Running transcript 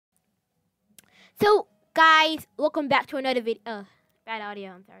So, guys, welcome back to another video. Bad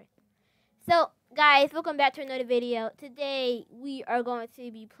audio, I'm sorry. So, guys, welcome back to another video. Today, we are going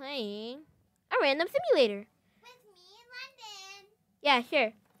to be playing a random simulator. With me in London. Yeah,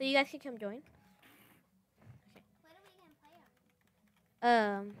 sure. So, you guys can come join. Okay. What are we going to play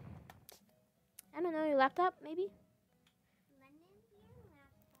on? I don't know, your laptop, maybe? London, your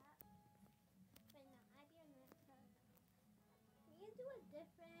laptop. But no, I'd be on laptop. We can do a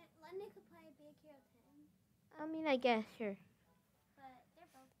different. London could play Big Hero 10. I mean, I guess, sure. But they're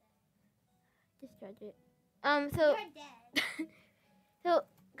both dead. Just judge it. So... You're dead. So,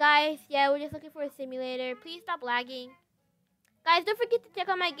 guys, yeah, we're just looking for a simulator. Please stop lagging. Guys, don't forget to check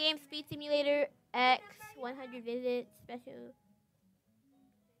out my game, Speed Simulator X, 100 visits, special.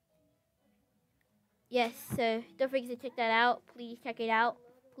 Yes, so don't forget to check that out. Please check it out.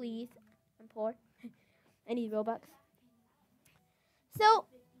 Please. I'm poor. I need Robux. So,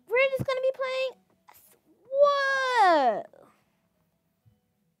 we're just going to be playing... Whoa!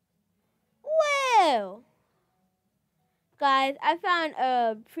 Whoa! Guys, I found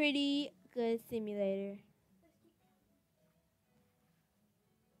a pretty good simulator.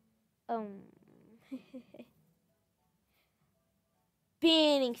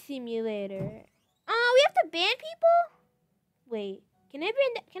 Banning simulator. We have to ban people? Wait, can I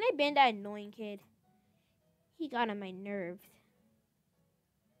ban that annoying kid? He got on my nerves.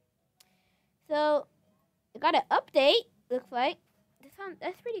 So, I got an update, looks like.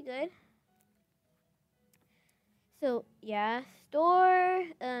 That's pretty good. So, yeah, store,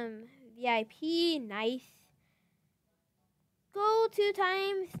 VIP, nice. Go 2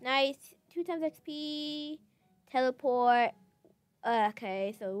 times, nice. 2 times XP, teleport.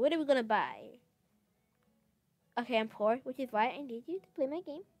 Okay, so what are we gonna buy? Okay, I'm poor, which is why I need you to play my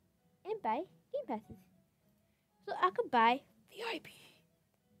game and buy game passes. So I could buy VIP.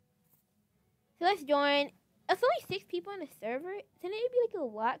 So let's join. It's only 6 people on the server. So it would be like a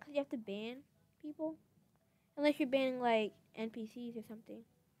lot because you have to ban people. Unless you're banning like NPCs or something.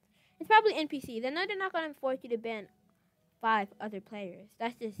 It's probably NPCs. I know they're not going to force you to ban 5 other players.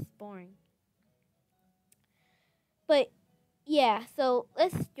 That's just boring. But yeah, so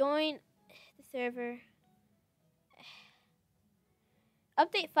let's join the server.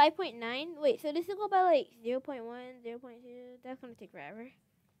 Update 5.9. Wait, so this will go by like 0.1, 0.2. That's going to take forever.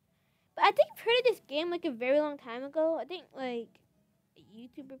 But I think I've heard of this game like a very long time ago. I think like a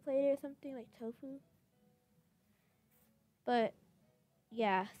YouTuber played it or something, like Tofu. But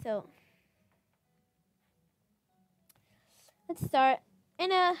yeah, so let's start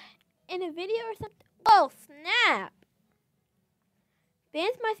in a video or something. Oh snap!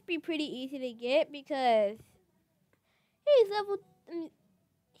 Bans must be pretty easy to get because he's level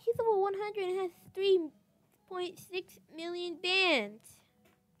 100 and has 3.6 million bans.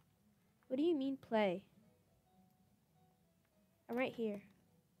 What do you mean play? I'm right here.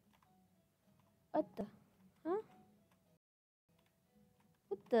 What the? Huh?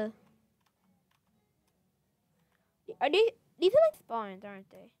 What the? Are these are like spawns, aren't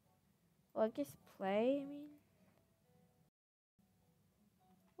they? Well, I guess play, I mean.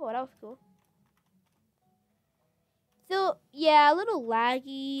 Oh, that was cool. So, yeah, a little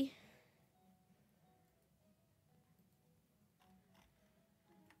laggy.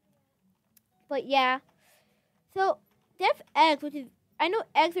 But yeah. So, def eggs, which is, I know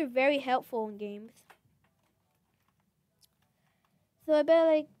eggs are very helpful in games. So I bet,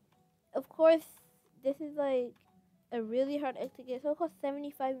 like, of course, this is, like, a really hard egg to get. So it costs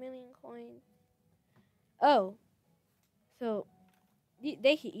 75 million coins. Oh. So,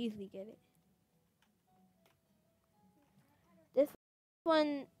 they can easily get it. This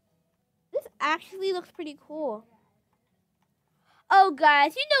actually looks pretty cool. Oh,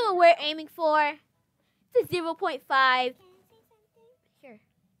 guys, you know what we're aiming for? It's a 0.5. Can I say something? Sure.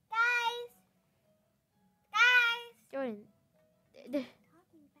 Guys! Jordan. Talking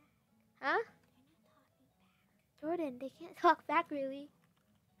back. Huh? They're not talking back. Jordan, they can't talk back, really.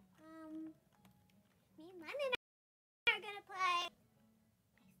 Me and London are gonna play.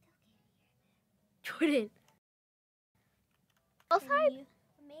 Jordan. Oh, sorry.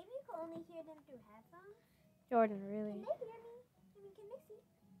 Maybe you can only hear them through headphones. Jordan, really. Can they hear me? I mean, can they see?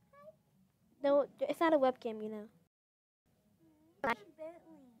 Hi. No, it's not a webcam, you know. Bentley.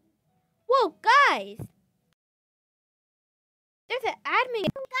 Whoa, guys! There's an admin.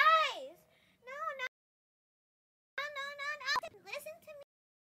 Guys! No. Listen to me.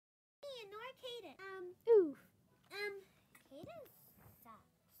 Ignore Kaden. Ooh. Kaden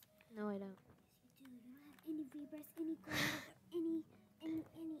sucks. No, I don't. You don't have any rebirths, any gold, any.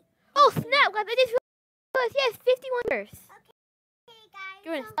 Oh, snap, guys! I just realized he has 51 years. Okay, guys.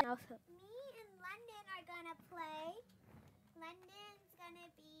 Jordan, So also. me and gonna play. London's gonna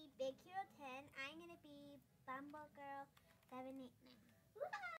be Big Hero 10. I'm gonna be Bumble Girl 789.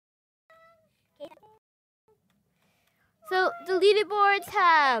 So the leaderboards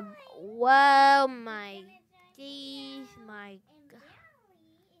have, whoa, my geez, my god.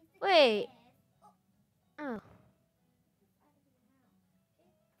 Wait. Oh.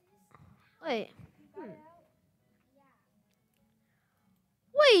 Wait.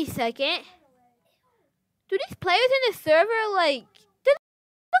 Wait a second. Do these players in the server, like, they're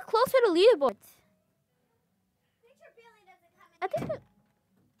not close to the leaderboards? I think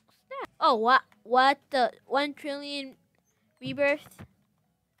snap. Oh, what the 1 trillion rebirths?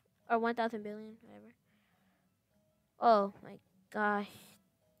 Or 1,000 billion, whatever. Oh my gosh.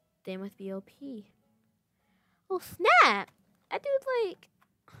 They must be OP. Oh snap! That dude's like...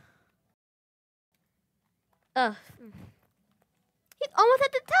 He's almost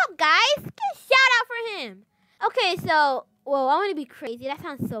at the top, guys! Get a shout out for him! Okay, so... Whoa, I want to be crazy. That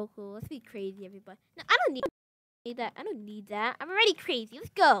sounds so cool. Let's be crazy, everybody. No, I don't need that. I don't need that. I'm already crazy. Let's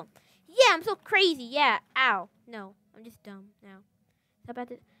go. Yeah, I'm so crazy. Yeah. Ow. No. I'm just dumb now. How about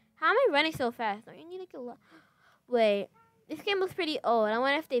this? How am I running so fast? Don't you need like a lot? Wait. This game looks pretty old. I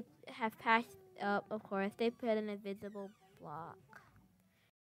wonder if they have patched up, of course. They put an invisible block.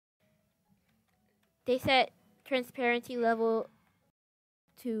 They set transparency level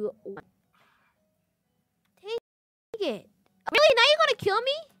to 1. Take it. Really? Now you're gonna kill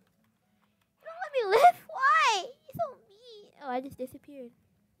me? You don't let me live? Why? You're so mean. Oh, I just disappeared.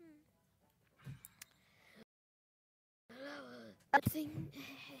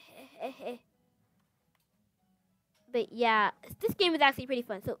 But yeah, this game is actually pretty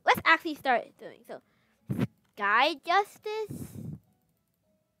fun. So let's actually start doing so. Sky Justice?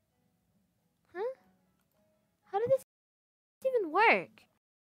 Huh? How did this even work?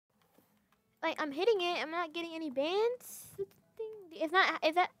 Like, I'm hitting it. I'm not getting any bans. It's not.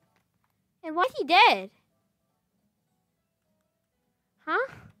 Is that? And why is he dead? Huh?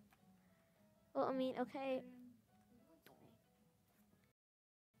 Well, I mean, okay.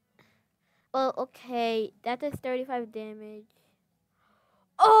 Well, okay. That does 35 damage.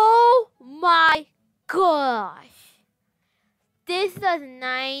 Oh my gosh! This does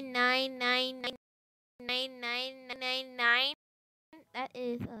 999999999. That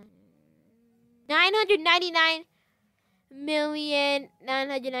is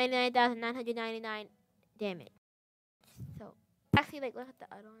 999,999,999 damage. So actually, like, look at the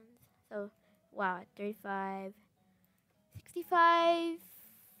other ones. So wow, 35, 65.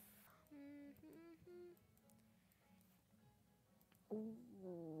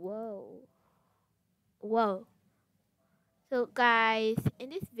 Whoa. So guys, in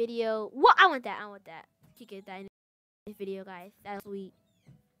this video, what I want that. You get that in this video, guys. That's sweet.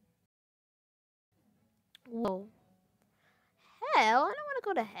 Whoa. Hell, I don't want to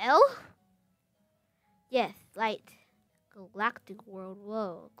go to hell. Yes, light. Galactic world.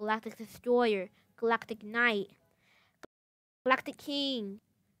 Whoa. Galactic destroyer. Galactic knight. Galactic king.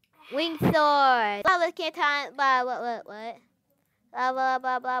 Winged sword. Blah blah canton. Blah what? Blah blah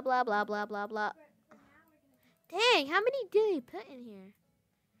blah blah blah blah blah blah blah. Dang, how many did he put in here?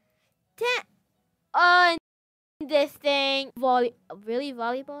 10. On this thing. Really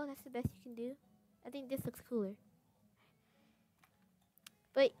volleyball? That's the best you can do? I think this looks cooler.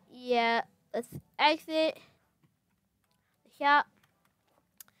 But yeah, let's exit the shop.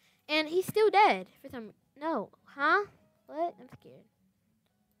 And he's still dead for some. No, huh? What? I'm scared.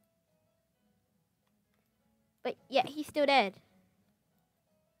 But yeah, he's still dead.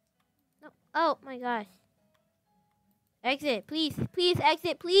 No. Oh my gosh. Exit, please, please,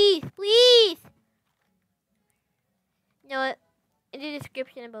 exit, please, please. You know what? In the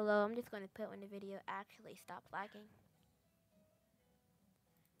description below, I'm just going to put when the video actually stops lagging.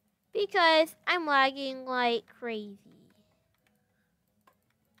 Because I'm lagging like crazy.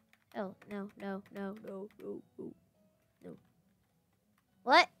 Oh, no.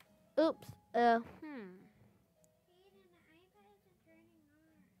 What? Oops.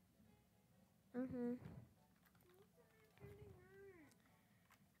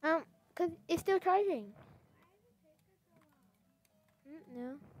 Cause it's still charging.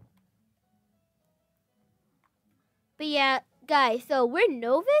 No. But yeah, guys, so we're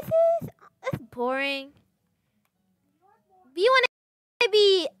novices? That's boring. Do you want to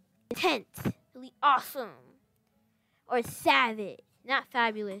be intense, really awesome, or savage? Not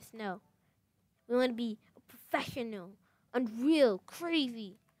fabulous, no. We want to be professional, unreal,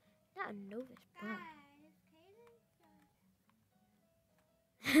 crazy. Not a novice, bro.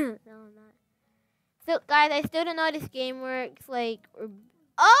 No, I'm not. So, guys, I still don't know how this game works. Like,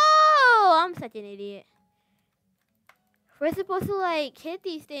 oh, I'm such an idiot. We're supposed to like hit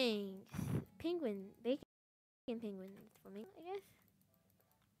these things. Penguin, bacon penguins, flamingo, I guess.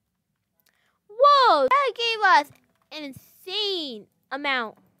 Whoa! That gave us an insane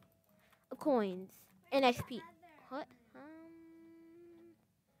amount of coins and XP. What?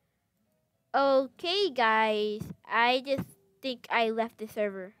 Okay, guys. I just think I left the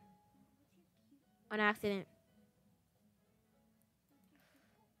server on accident.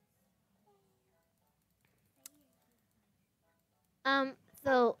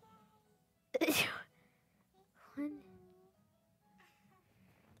 So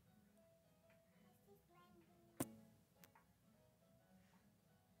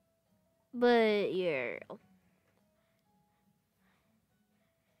but yeah.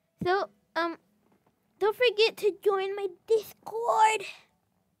 So don't forget to join my Discord.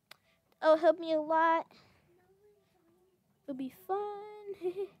 It'll help me a lot. It'll be fun.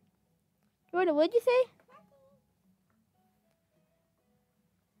 Jordan, what'd you say?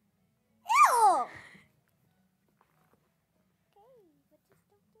 Ew!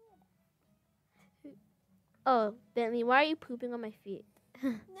 Oh, Bentley, why are you pooping on my feet? No,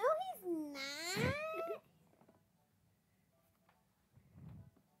 he's not.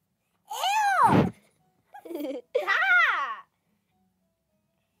 Ew! Stop!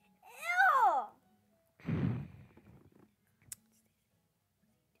 Ew!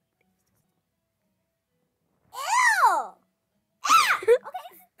 Ew! Ah! Okay,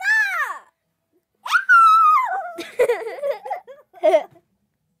 stop! Ew!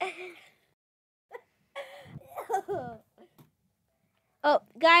 Oh,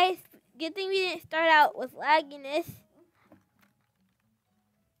 guys, good thing we didn't start out with lagginess.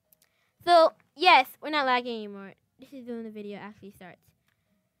 So, yes, we're not lagging anymore. This is when the video actually starts.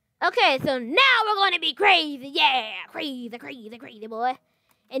 Okay, so now we're going to be crazy. Yeah, crazy, crazy, crazy, boy.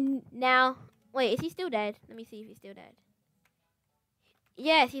 And now, wait, is he still dead? Let me see if he's still dead.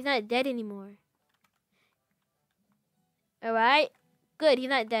 Yes, he's not dead anymore. All right, good, he's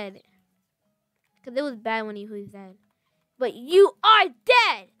not dead. Because it was bad when he was dead. But you are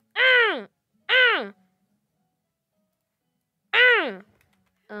dead!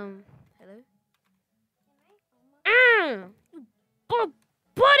 Hello? You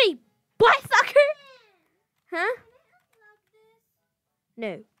buddy, butt sucker! Huh?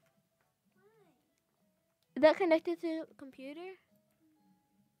 No. Is that connected to the computer?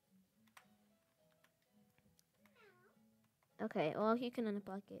 Okay, well, you can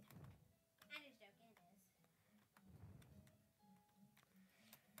unblock it.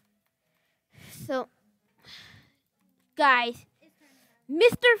 So, guys,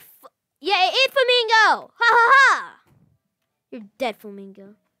 yeah, it is Flamingo! Ha ha ha! You're dead,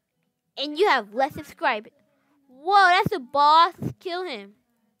 Flamingo. And you have less subscribers. Whoa, that's the boss. Kill him.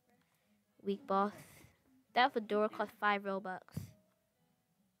 Weak boss. That fedora cost 5 Robux.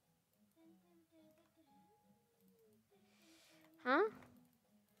 Huh?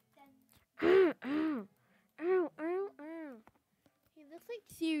 He looks like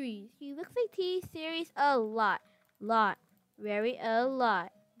series. He looks like T-Series a lot. Very a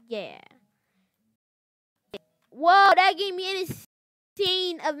lot. Yeah. Whoa, that gave me an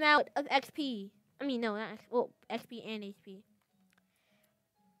insane amount of XP. I mean, no, not XP and HP.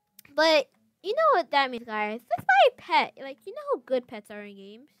 But you know what that means, guys. Let's buy a pet. Like, you know how good pets are in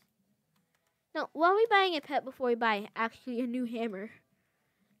games? No, why are we buying a pet before we buy actually a new hammer?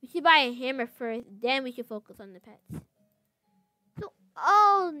 We should buy a hammer first, then we should focus on the pets. So,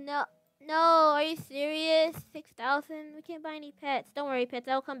 oh, no. No, are you serious? 6,000? We can't buy any pets. Don't worry, pets.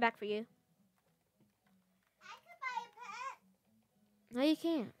 I'll come back for you. I could buy a pet. No, you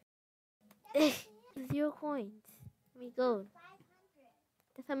can't. 0 coins. Let me go. 500.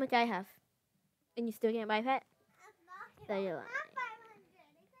 That's how much I have. And you still can't buy a pet? So you're lying. Not 500. It's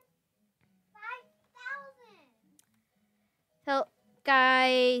 5,000. So,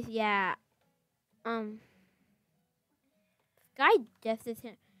 guys, yeah.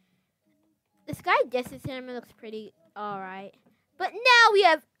 The Sky Justice Hammer looks pretty alright. But now we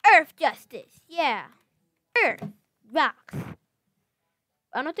have Earth Justice. Yeah. Earth rocks.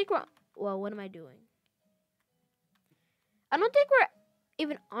 I don't think we're... Well, what am I doing? I don't think we're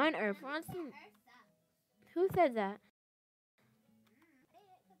even on Earth. We're on some... Who said that?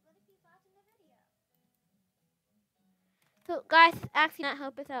 So, guys, it's actually not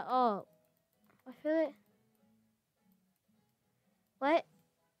help us at all. I feel it. What?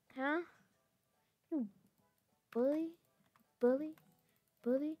 Huh? You bully? Bully?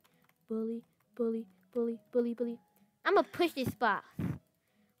 Bully? Bully? Bully? Bully? Bully? Bully? I'm gonna push this boss.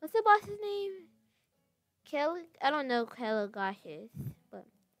 What's the boss's name? Kelly? I don't know who Kelly Gosh is, but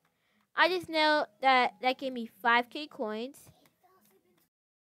I just know that gave me 5K coins.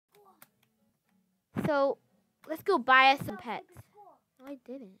 So let's go buy us some pets. No, I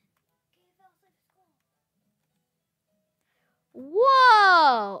didn't.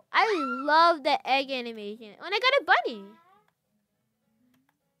 Whoa! I love the egg animation. Oh, and I got a bunny.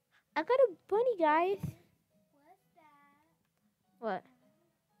 I got a bunny, guys. What?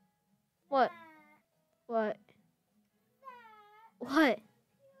 What? What? What?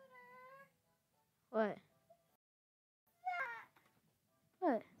 What?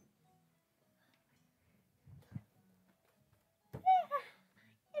 What?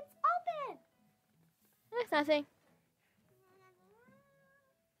 It's open. That's nothing.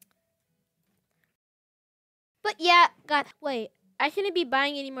 But yeah, God, wait. I shouldn't be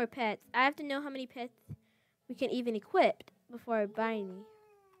buying any more pets. I have to know how many pets we can even equip before I buy any.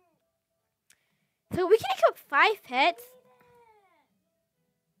 So we can equip 5 pets?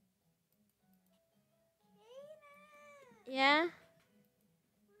 Yeah.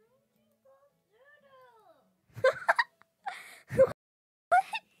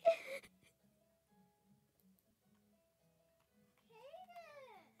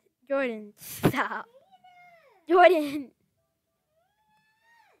 Jordan, stop. Jordan.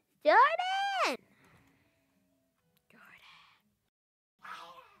 Jordan.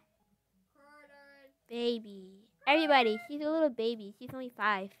 Baby. Everybody, she's a little baby. She's only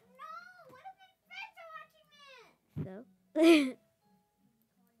 5. No, what if my friends are watching So. it?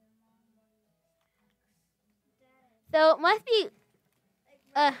 So must be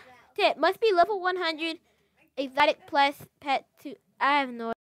tip must be level 100 exotic plus pet 2. I have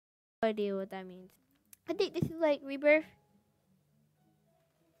no idea what that means. I think this is like rebirth.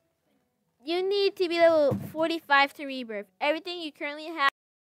 You need to be level 45 to rebirth. Everything you currently have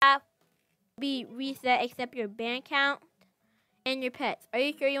will be reset except your bank account and your pets. Are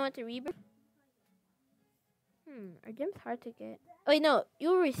you sure you want to rebirth? Our gem's hard to get. Oh wait, no,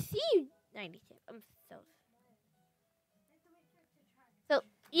 you'll receive 90 gems. I'm so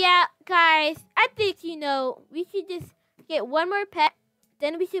yeah, guys, I think we should just get one more pet,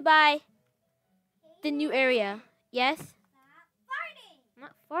 then we should buy the new area. Yes? I'm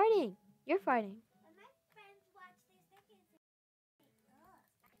not farting. You're farting. When my friends watch this, they can say,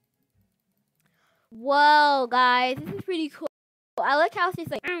 Whoa, guys, this is pretty cool. I like how it's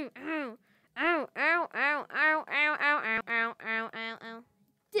just like, ow, ow, ow, ow, ow, ow, ow, ow, ow, ow, ow, ow, ow.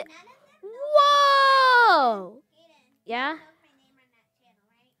 Whoa! Yeah?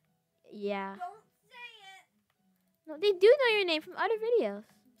 Yeah. Don't say it. No, they do know your name from other videos.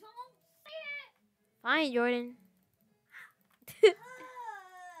 Don't say it. Fine, Jordan.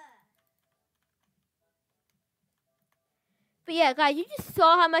 But yeah, guys, you just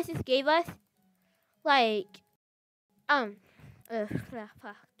saw how much this gave us. Like,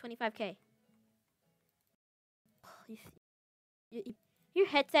 25K. Your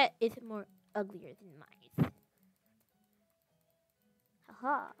headset is more uglier than mine.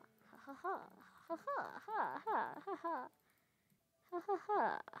 Haha. Ha ha ha ha ha ha ha ha ha ha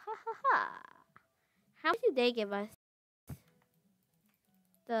ha ha ha. How much did they give us?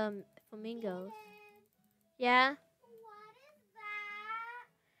 The flamingos. Yeah? What is that?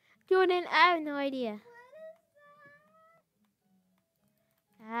 Jordan, I have no idea. What is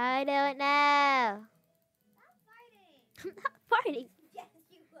that? I don't know. Stop fighting. I'm not farting. Yes,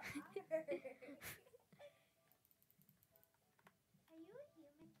 you are. Are you a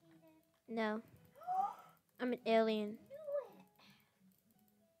human, Kaden? No. I'm an alien.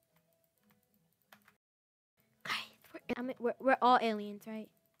 Guys, we're all aliens, right?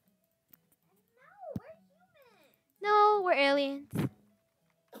 No, we're human. No, we're aliens.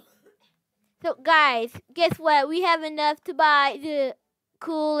 So, guys, guess what? We have enough to buy the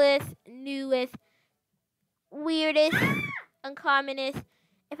coolest, newest, weirdest, uncommonest.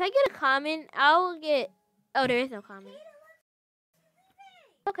 If I get a common, I'll get... Oh, there is no common.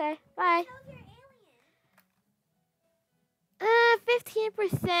 Okay, bye.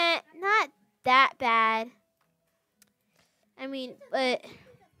 15%, not that bad. I mean, but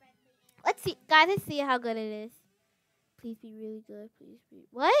let's see, guys. Let's see how good it is. Please be really good. Please be.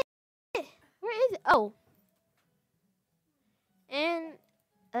 What? Where is it? Oh. And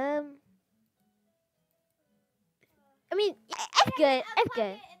I mean, it's good. It's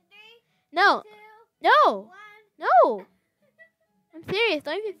good. No, no, no. I'm serious.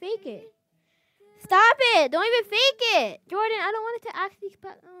 Don't even fake it. Stop it! Don't even fake it! Jordan, I don't want it to actually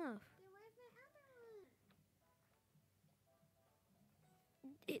spell off.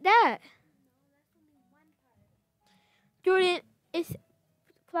 That. Jordan, it's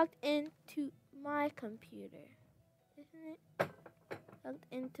plugged into my computer. Isn't it? Logged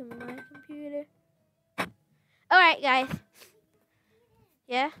into my computer. Alright, guys.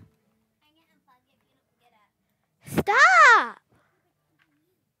 Yeah? Stop!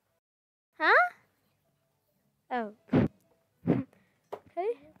 Huh? Oh. Okay.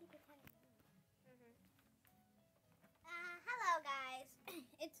 Hello guys.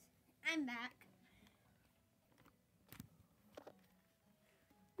 I'm back.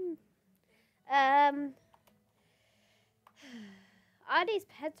 All these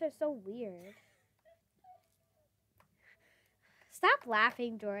pets are so weird. Stop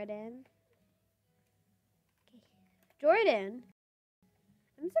laughing, Jordan. Jordan,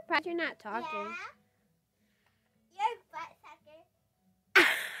 I'm surprised you're not talking. Yeah? You're a butt sucker.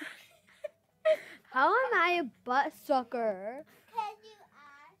 How am I a butt sucker? 'Cause you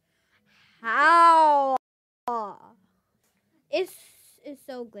are. How? It's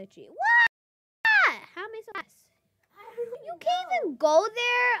so glitchy. What? How am I so fast? You can't even go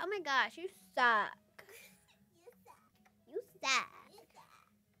there? Oh my gosh, you suck. You suck. You suck. You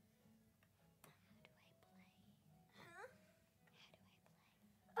suck.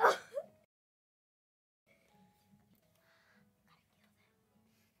 Huh?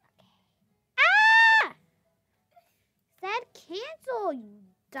 Ah! Said cancel, you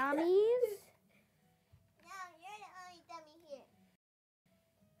dummies. No, you're the only dummy here.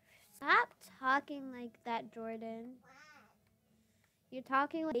 Stop talking like that, Jordan. Why? You're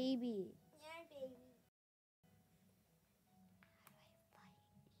talking like a baby. You're a baby.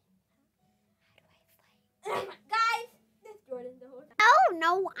 Guys, this is Jordan the whole time. Oh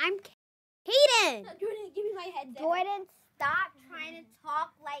no, I'm Kaden. No, Jordan, give me my headset. Jordan, stop trying to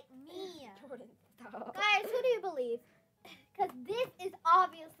talk like me. Jordan, stop. Guys, who do you believe? Because this is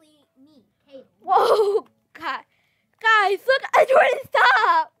obviously me, Kate. Whoa, guys, look, Jordan,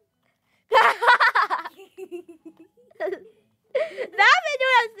 stop. Stop it,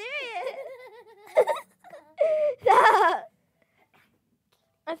 Jordan, I'm serious. Stop.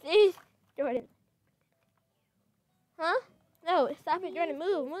 I'm serious, Jordan. Huh? No, stop it, Jordan,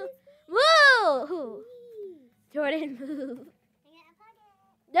 move, move. Move! Jordan, move.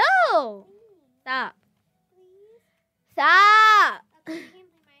 No! Stop. Stop! Okay, you can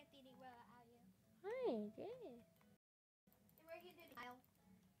play my 3D world without you. Hi, yeah. And we're gonna do the aisle.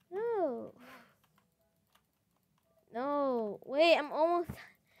 No. No. Wait, I'm almost.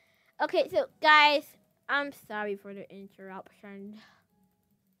 Okay, so guys, I'm sorry for the interruption.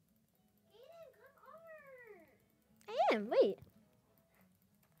 Aiden, come over. I am. Wait.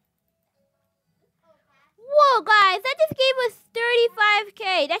 Oh, Pat. Whoa, guys, that just gave us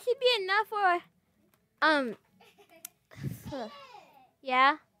 35K. That should be enough for.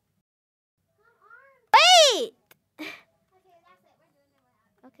 Yeah. Come on. Wait. Okay, that's it. We're doing it without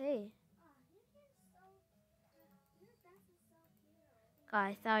you. Okay, Oh, your dress is so cute.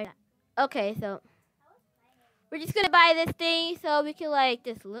 guys, sorry. Okay, so I was playing. we're just gonna buy this thing so we can like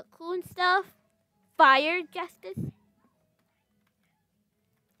just look cool and stuff. Fire justice.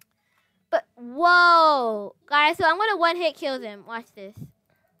 But whoa, guys! So I'm gonna one-hit kill them. Watch this.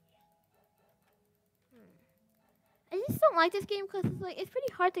 I just don't like this game because it's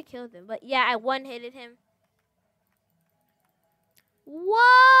pretty hard to kill them. But yeah, I one-hitted him.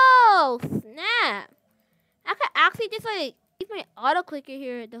 Whoa! Snap! I could actually just like leave my auto clicker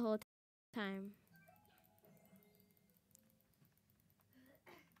here the whole time.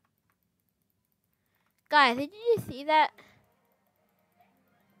 Guys, did you just see that?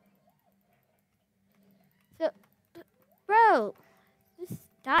 So, bro, just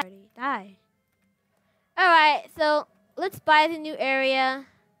die already. Die. Alright, so let's buy the new area.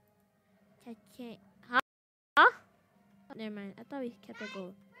 Huh? Huh? Oh, never mind. I thought we kept our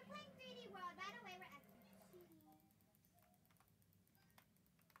gold. We're playing 3D world. By the way, we're experts.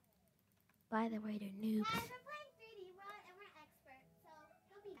 By the way, they're noobs. Guys, we're playing 3D world and we're experts, so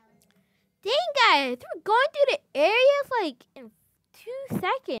don't be jealous. Dang, guys, we're going through the areas like in 2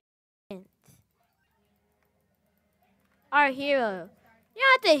 seconds. Our hero. You're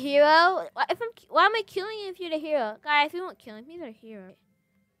not the hero. Why am I killing you if you're the hero? Guys, we won't kill him. He's our hero.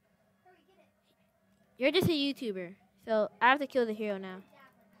 Hurry, get it. You're just a YouTuber. So I have to kill the hero now.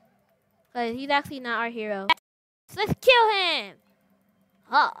 Because he's actually not our hero. So let's kill him.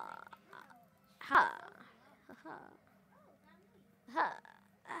 Ha. Ha. Ha. Ha.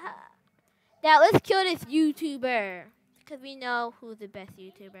 Ha. Now let's kill this YouTuber. Because we know who's the best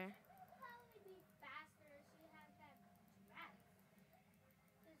YouTuber. Probably be faster if she has that dress.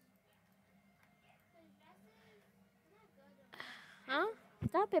 His dresses, not good. Huh?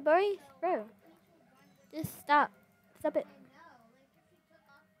 Stop it, boy. Bro. Just stop. Stop it. I know. Like, if she took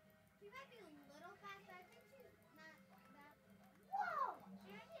off, she might be a little faster. I think she's not that. Whoa!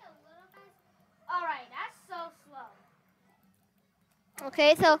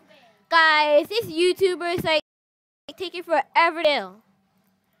 Okay, so guys, this YouTuber is like taking forever to.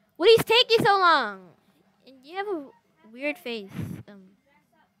 What is taking so long? And you have a weird face.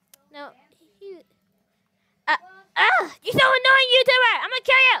 No, he. You're so annoying, YouTuber! I'm gonna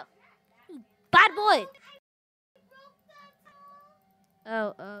kill you, bad boy.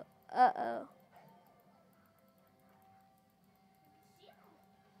 Uh-oh.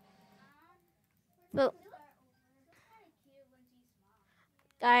 So,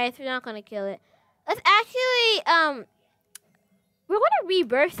 guys, we're not gonna kill it. Let's actually, we're gonna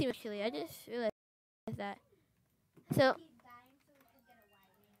rebirth him. Actually, I just realized that. So,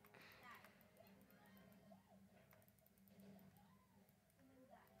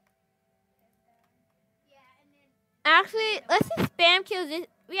 actually, let's just spam kill this.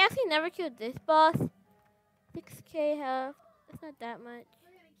 We actually never killed this boss. 6K health. That's not that much.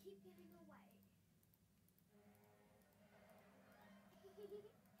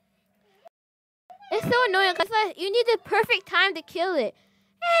 It's so annoying because you need the perfect time to kill it.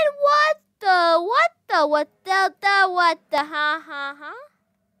 And what the, ha.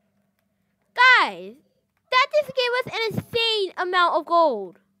 Guys, that just gave us an insane amount of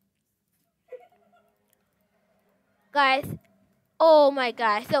gold. Guys, oh my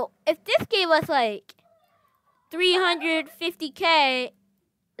gosh. So if this gave us like 350K,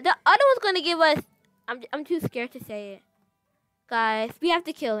 the other one's going to give us, I'm too scared to say it. Guys, we have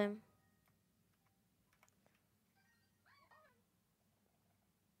to kill him.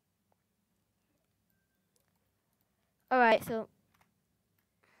 Alright, so.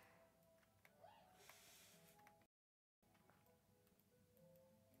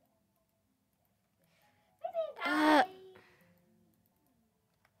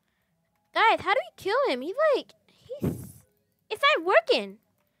 Guys, how do we kill him? It's not working.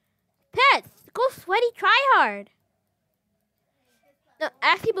 Pets, go sweaty, try hard. No,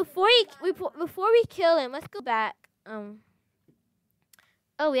 actually, before we kill him, let's go back. Oh,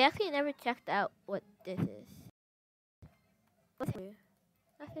 we actually never checked out what this is. What's here?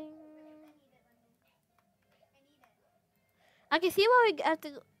 Nothing. I can see why we have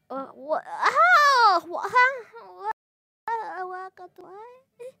to. What? How? What? I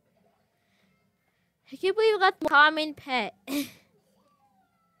can't believe we got the common pet.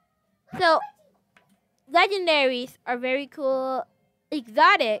 So, legendaries are very cool.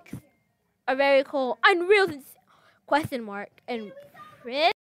 Exotics are very cool. Unreal question mark and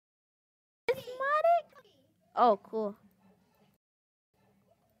prismatic. Oh, cool.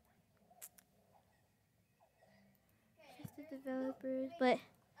 Just the developers, but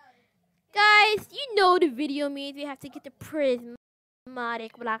guys, you know the video means we have to get the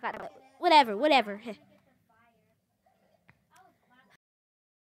prismatic. Whatever.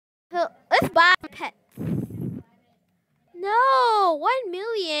 So let's buy pets. No, 1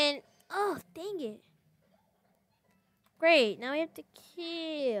 million. Oh, dang it. Great, now we have to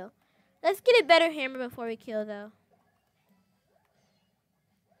kill. Let's get a better hammer before we kill, though.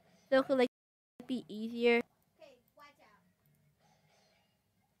 So it could, like, be easier. Okay, watch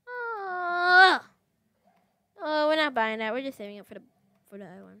out. Oh, we're not buying that. We're just saving it for the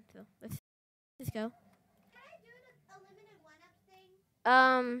other one. So let's just go. Can I do a limited one-up thing?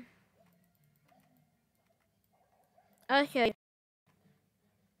 I'll show you.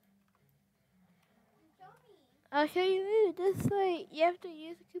 I'll show you. Just like you have to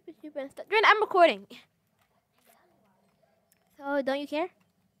use the super and stuff. Ren, I'm recording. So don't you care?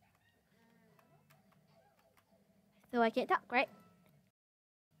 So I can't talk, right?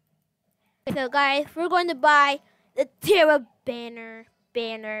 So guys, we're going to buy the Terra banner.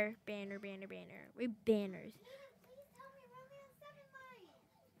 We're banners.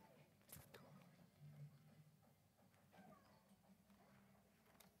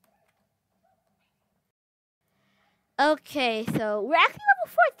 Okay, so we're actually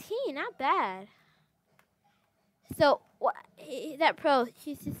level 14. Not bad. So what? That pro,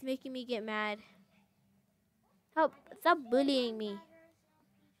 she's just making me get mad. Help! Stop bullying me.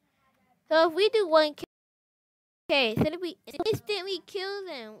 So if we do 1K, so if we instantly kill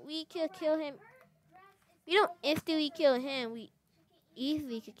them, we can kill him. We don't instantly kill him. We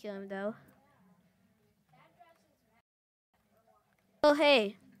easily could kill him though. Oh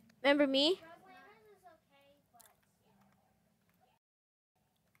hey, remember me?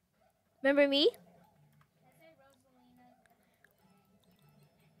 Remember me?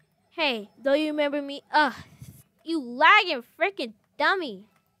 Hey, do you remember me? Ugh, you lagging freaking dummy.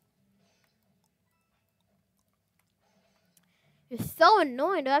 You're so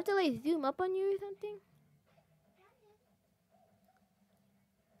annoying. Do I have to like zoom up on you or something?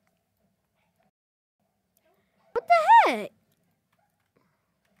 What the heck?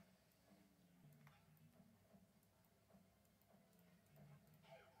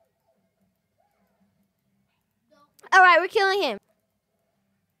 Alright, we're killing him.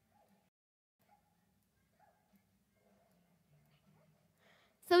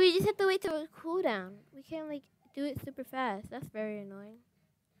 So we just have to wait till it's cooldown. We can't like do it super fast. That's very annoying.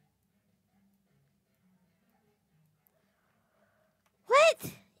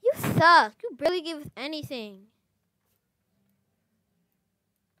 What? You suck. You barely gave us anything.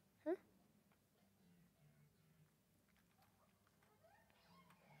 Huh?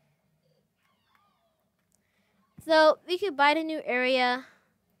 So we could buy the new area.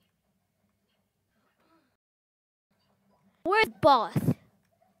 Where's boss? What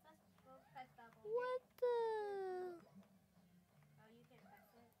the?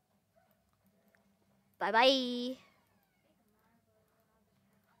 Bye bye.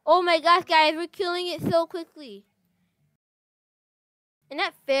 Oh my gosh, guys, we're killing it so quickly. And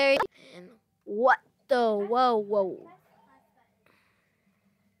that fairy. What the? Whoa, whoa.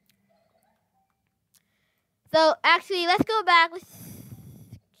 So actually, let's go back. Let's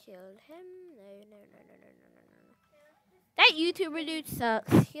kill him. No. That YouTuber dude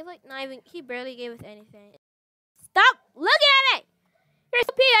sucks. He like not even. He barely gave us anything. Stop looking at me. You're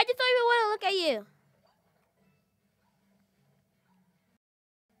so I just don't even want to look at you.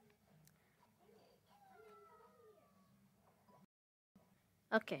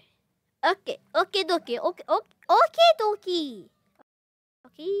 Okay. Dokie. Okay, dokie.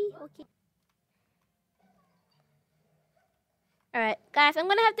 Okay. Alright, guys, I'm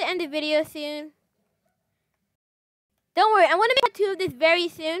gonna have to end the video soon. Don't worry, I'm gonna make part 2 of this very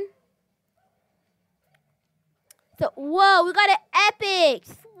soon. So, whoa, we got an epic!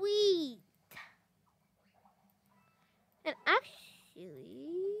 Sweet! And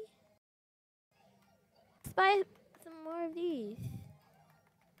actually, let's buy some more of these.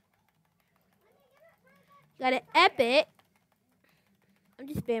 Got an epic. I'm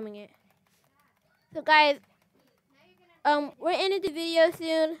just spamming it. So, guys, we're ending the video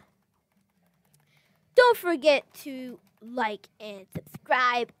soon. Don't forget to like and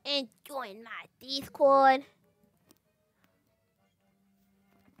subscribe and join my Discord.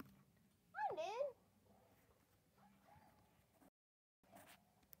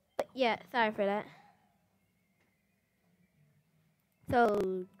 But yeah, sorry for that.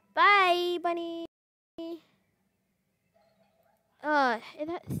 So, bye, bunny. Is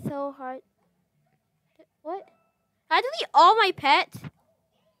that so hard? What? I delete all my pets?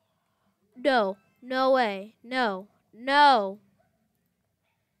 No way. No.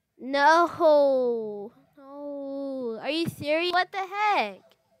 Are you serious? What the heck?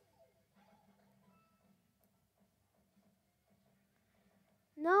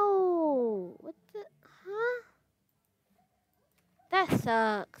 No. What the? Huh? That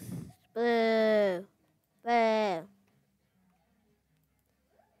sucks. Boo.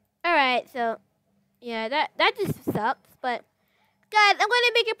 Alright, so yeah, that just sucks, but guys, I'm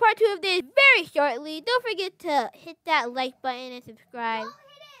gonna make a part 2 of this very shortly. Don't forget to hit that like button and subscribe. Don't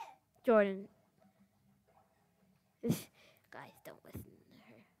hit it. Jordan. Guys, don't listen to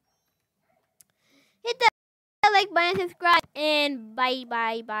her. Hit that like button, subscribe, and bye.